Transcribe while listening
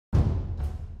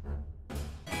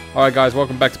Alright guys,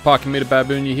 welcome back to Parking Meter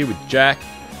Baboon. You're here with Jack.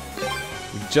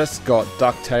 We just got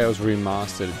DuckTales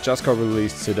Remastered. It just got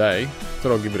released today.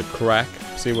 Thought I'll give it a crack.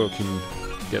 See what we can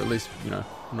get, at least, you know,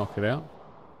 knock it out.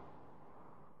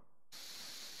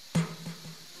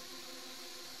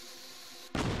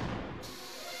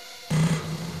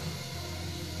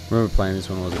 I remember playing this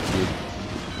when I was a kid.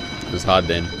 It was hard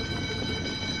then.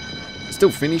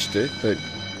 Still finished it, but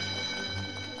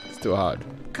still hard.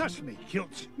 Cuss me,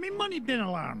 Hilts. Me money bin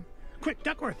alarm. Quick,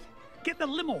 Duckworth, get the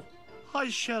limo. I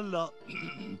shall,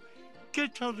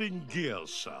 get her in gear,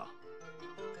 sir.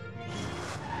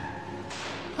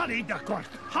 Hurry, Duckworth,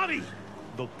 hurry!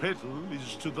 The pedal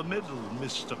is to the middle,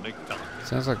 Mr. McDuck.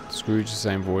 Sounds like Scrooge, the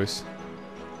same voice.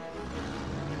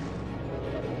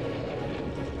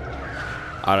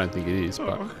 I don't think it is,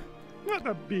 but... Oh, not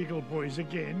the Beagle Boys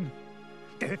again.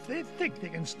 If they think they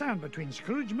can stand between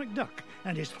Scrooge McDuck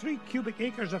and his 3 cubic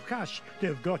acres of cash,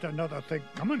 they've got another thing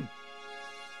coming.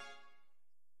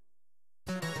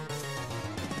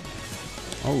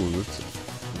 Oh, look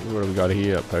what have we got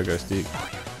here? Pogo stick.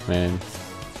 Man.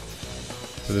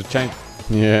 So they've changed...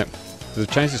 Yeah. So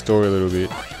they've changed the story a little bit.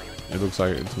 It looks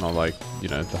like it's not like, you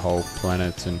know, the whole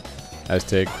planets and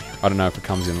Aztec. I don't know if it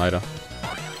comes in later.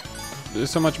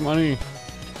 There's so much money.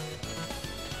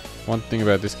 One thing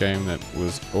about this game that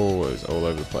was always all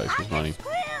over the place was money.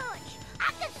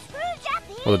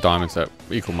 All the diamonds that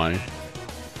equal money.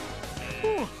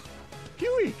 Oh,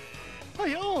 Huey, are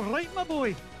you all right, my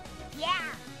boy? Yeah,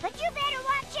 but you better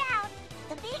watch out.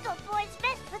 The Beagle Boys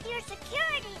messed with your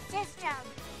security system.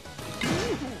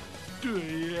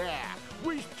 Yeah,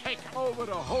 we take over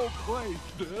the whole place.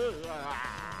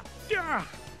 Yeah,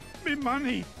 me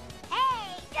money.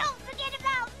 Hey, don't forget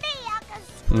about me, Uncle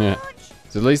Scrooge. Yeah.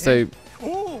 So at least they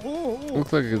Oh.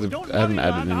 look like they haven't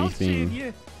added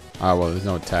anything. Ah, well, there's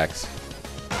no attacks.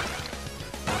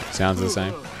 Sounds the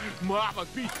same. Mama,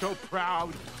 be so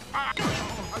proud.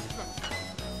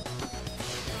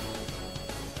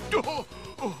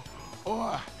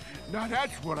 Now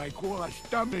that's what I call a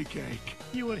stomach ache.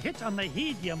 You were hit on the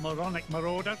head, you moronic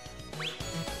marauder.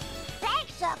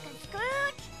 Thanks, Uncle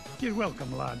Scrooge. You're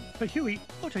welcome, lad. But Huey,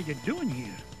 what are you doing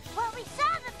here? Well, we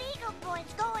saw the Beagle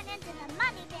Boys going into the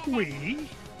money bin. We?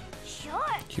 Sure.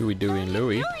 Huey, Dewey, and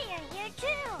Louie. Louie are here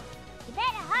too. You better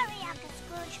hurry, Uncle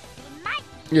Scrooge. They might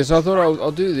be. Yeah, so I thought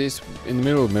I'll do this in the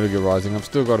middle of Metal Gear Rising. I've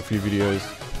still got a few videos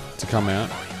to come out.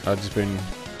 I've just been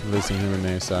releasing here and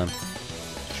there, so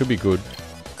should be good.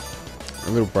 A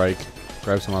little break,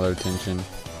 grab some other attention.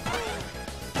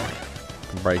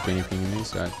 Can break anything in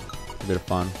this, so a bit of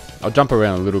fun. I'll jump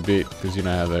around a little bit because you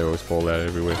know how they always fall out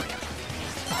everywhere.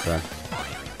 So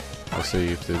I'll see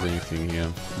if there's anything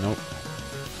here. Nope.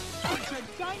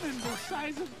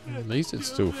 At least it's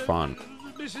still fun.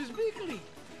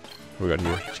 What we got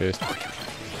here? Chest.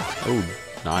 Oh,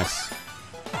 nice.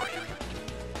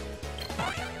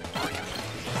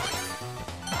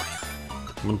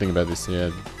 One thing about this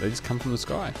here, they just come from the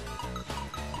sky.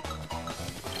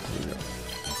 There we go.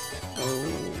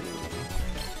 Oh.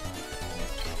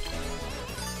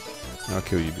 I'll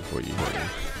kill you before you hit me.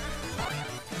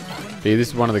 Yeah, this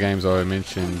is one of the games I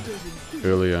mentioned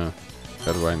earlier that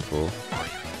I was waiting for.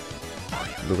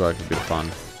 Looked like a bit of fun.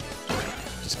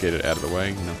 Just get it out of the way,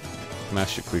 you know.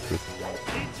 Mash it quickly.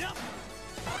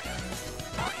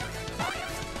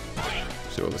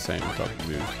 See all the same type of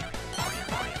moves.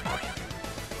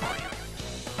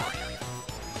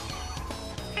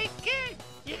 Hey kid,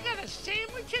 you got a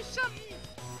sandwich or something?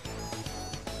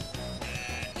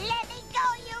 Let me go,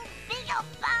 you big old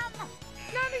bum.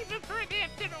 Not even for an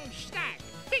afternoon snack.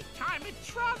 Big time it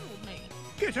troubled me.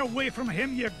 Get away from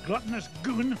him, you gluttonous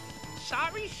goon.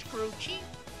 Sorry, Scroochy.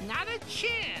 Not a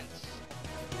chance.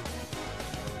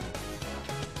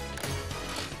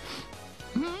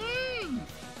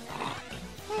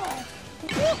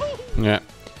 Yeah.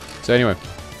 So anyway,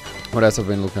 what else I've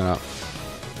been looking up?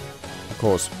 Of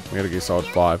course, we gotta get Solid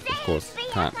 5. Of course,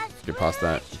 can't get past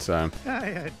that. So,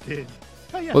 I did.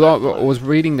 well, I was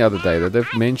reading the other day that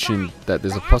they've mentioned that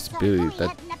there's a possibility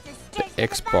that the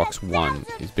Xbox One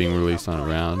is being released on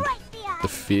around the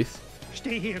 5th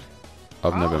Stay here.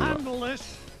 of I'll November. handle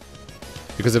this.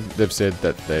 Because they've said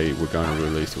that they were going to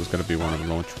release, it was going to be one of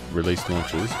the release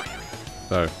launches.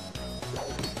 So,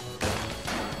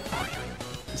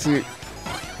 see,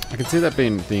 I can see that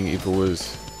being a thing if it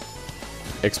was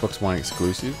Xbox One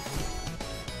exclusive,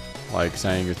 like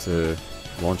saying it's a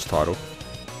launch title,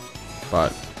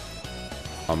 but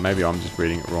maybe I'm just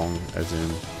reading it wrong, as in,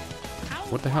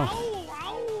 what the hell?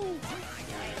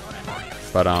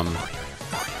 But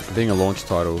being a launch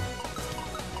title,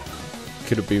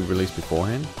 could it be released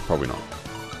beforehand? Probably not.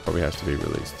 Probably has to be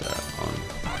released on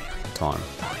time.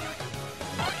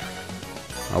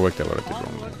 I worked out what I did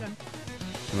wrong there.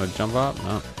 Can I jump up?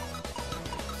 No.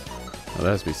 Oh,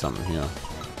 there has to be something here.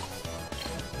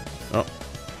 Oh.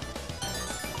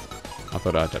 I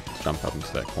thought I'd have to jump up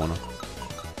into that corner.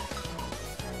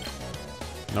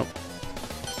 Nope.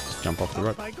 Just jump off the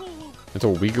rope. It's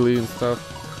all wiggly and stuff.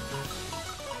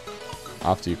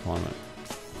 After you climb it.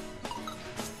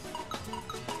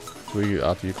 It's wiggly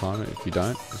after you climb it. If you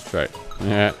don't, it's straight.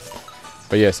 Yeah.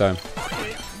 But yeah, so.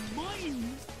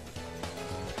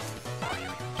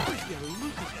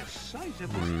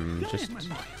 Just.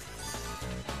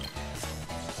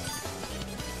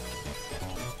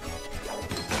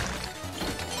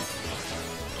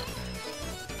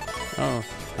 Oh,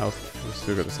 health. We've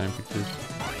still got the same pictures.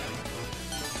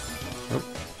 Oh.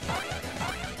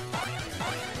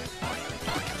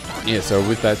 Yeah, so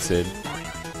with that said,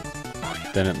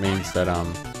 then it means that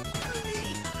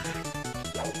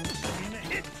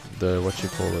the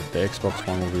the Xbox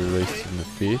One will be released in the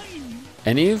 5th.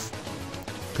 And if,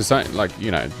 because like,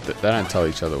 you know, they don't tell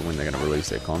each other when they're going to release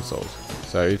their consoles.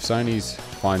 So if Sony's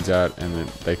finds out and then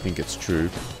they think it's true,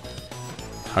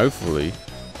 hopefully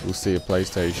we'll see a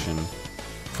PlayStation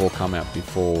 4 come out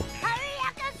before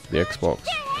the Xbox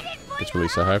gets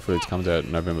released. So hopefully it comes out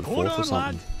November the 4th or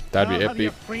something. That'd be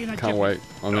epic. Can't wait.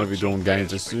 I'm going to be doing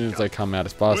games as soon as they come out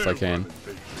as fast as I can.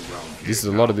 This is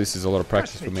a lot of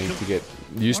practice for me to get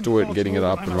used to it and getting it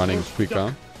up and running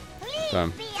quicker.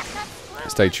 So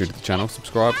stay tuned to the channel,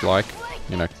 subscribe, like,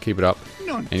 you know, keep it up,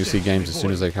 and you'll see games as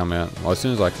soon as they come out. Well, as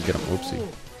soon as I can get them. Oopsie.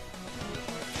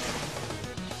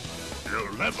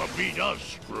 You'll never beat us,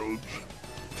 Scrooge.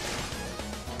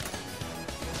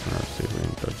 Let's see if we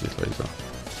can dodge this laser.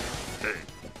 Hey,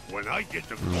 when I get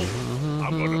the gold,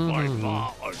 I'm gonna buy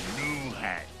Ma a new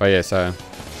hat. But yeah, so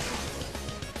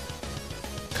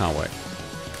can't wait.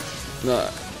 No,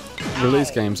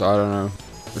 release games, I don't know.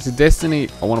 See, Destiny,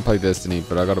 I want to play Destiny,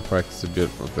 but I got to practice a bit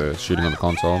of the shooting on the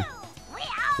console.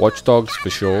 Watch Dogs for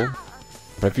sure,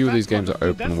 but a few of these games are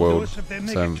open world, so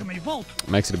it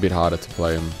makes it a bit harder to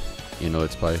play them in a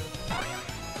Let's Play.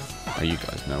 Oh, you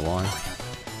guys know why.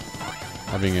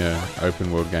 Having an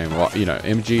open world game, well, you know,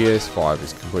 MGS5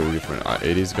 is completely different.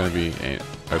 It is going to be an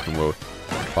open world,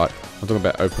 but I'm talking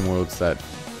about open worlds that,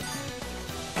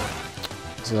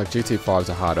 so like GT5 is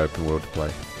a hard open world to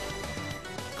play.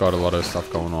 Got a lot of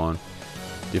stuff going on,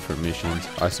 different missions.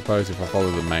 I suppose if I follow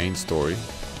the main story,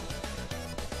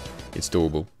 it's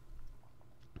doable.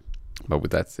 But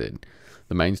with that said,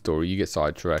 the main story, you get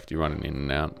sidetracked, you're running in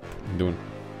and out, doing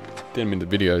 10-minute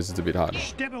videos, it's a bit harder.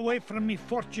 Step away from me,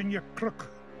 fortune, you crook.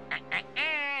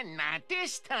 Not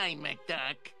this time,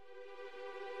 McDuck.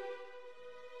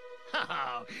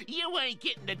 Oh, you ain't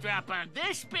getting the drop on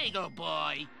this Beagle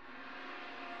Boy.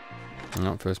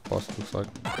 No, first boss looks like.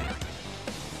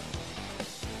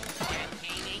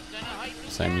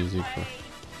 Same music for.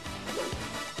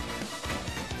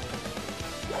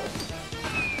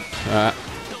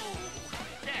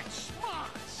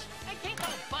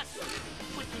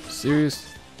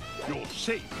 Serious? Your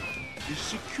safe is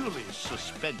securely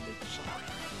suspended, sir.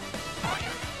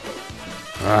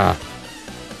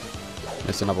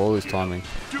 Messing up all this timing.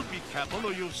 Do be careful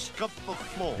or you'll scuff the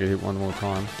floor. Get hit one more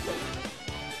time.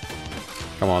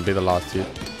 Come on, be the last hit.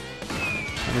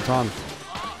 How many times?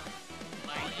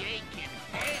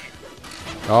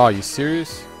 Oh, you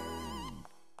serious?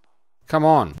 Come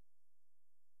on.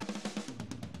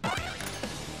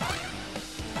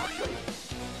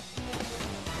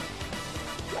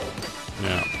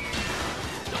 Yeah.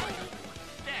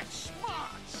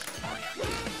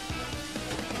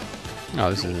 Oh,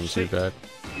 this isn't too bad.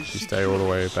 You stay all the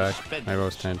way back. Maybe I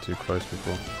was standing too close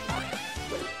before.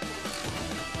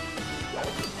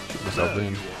 Shoot myself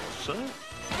in.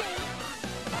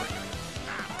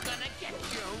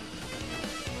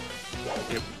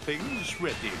 Everything's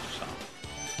ready, sir.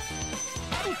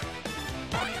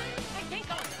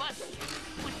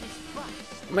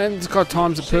 Man, this guy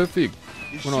times are perfect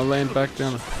when I land back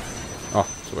down. Oh,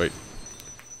 sweet.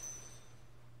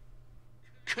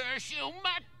 Curse you,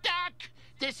 McDuck!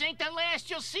 This ain't the last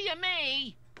you'll see of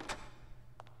me.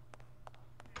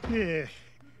 Yeah,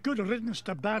 good riddance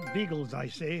to bad beagles, I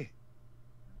say.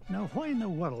 Now, why in the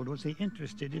world was he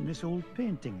interested in this old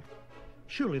painting?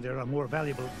 Surely there are more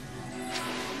valuable...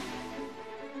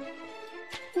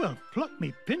 Well, pluck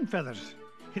me pin feathers.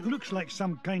 It looks like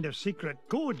some kind of secret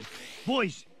code.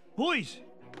 Boys! Boys!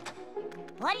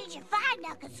 What did you find,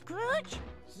 Uncle Scrooge?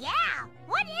 Yeah,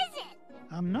 what is it?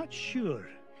 I'm not sure,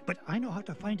 but I know how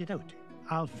to find it out.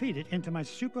 I'll feed it into my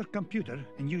supercomputer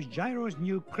and use Gyro's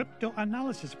new crypto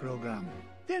analysis program.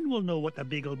 Then we'll know what the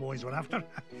Beagle Boys were after.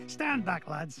 Stand back,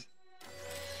 lads.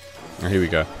 Oh, here we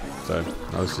go. So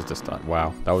that was just a start.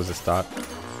 Wow, that was a start.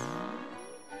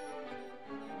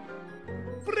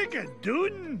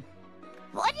 Brigadoon!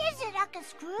 What is it, Uncle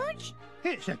Scrooge?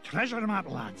 It's a treasure map,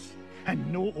 lads.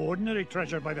 And no ordinary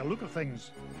treasure by the look of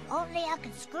things. Only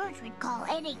Uncle Scrooge would call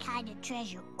any kind of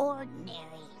treasure ordinary.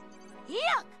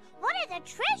 Look! One of the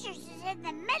treasures is in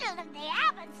the middle of the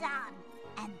Amazon.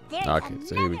 And there's Okay,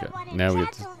 so here we another go. one in Now we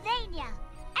get to... Transylvania.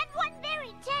 And one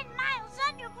buried 10 miles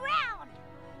underground.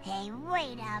 Hey,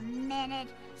 wait a minute.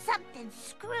 Something's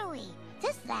screwy.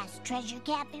 This last treasure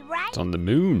can't be right. It's on the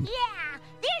moon. Yeah,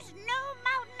 there's no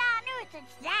mountain on Earth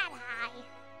that's that high.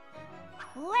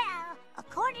 Well,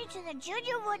 according to the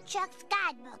Junior Woodchuck's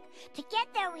guidebook, to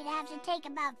get there we'd have to take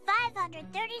about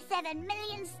 537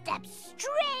 million steps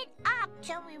straight up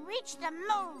till we reach the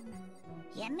moon.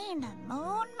 You mean the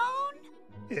moon?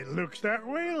 It looks that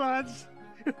way, lads.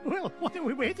 Well, what are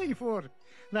we waiting for?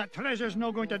 That treasure's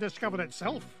not going to discover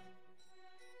itself.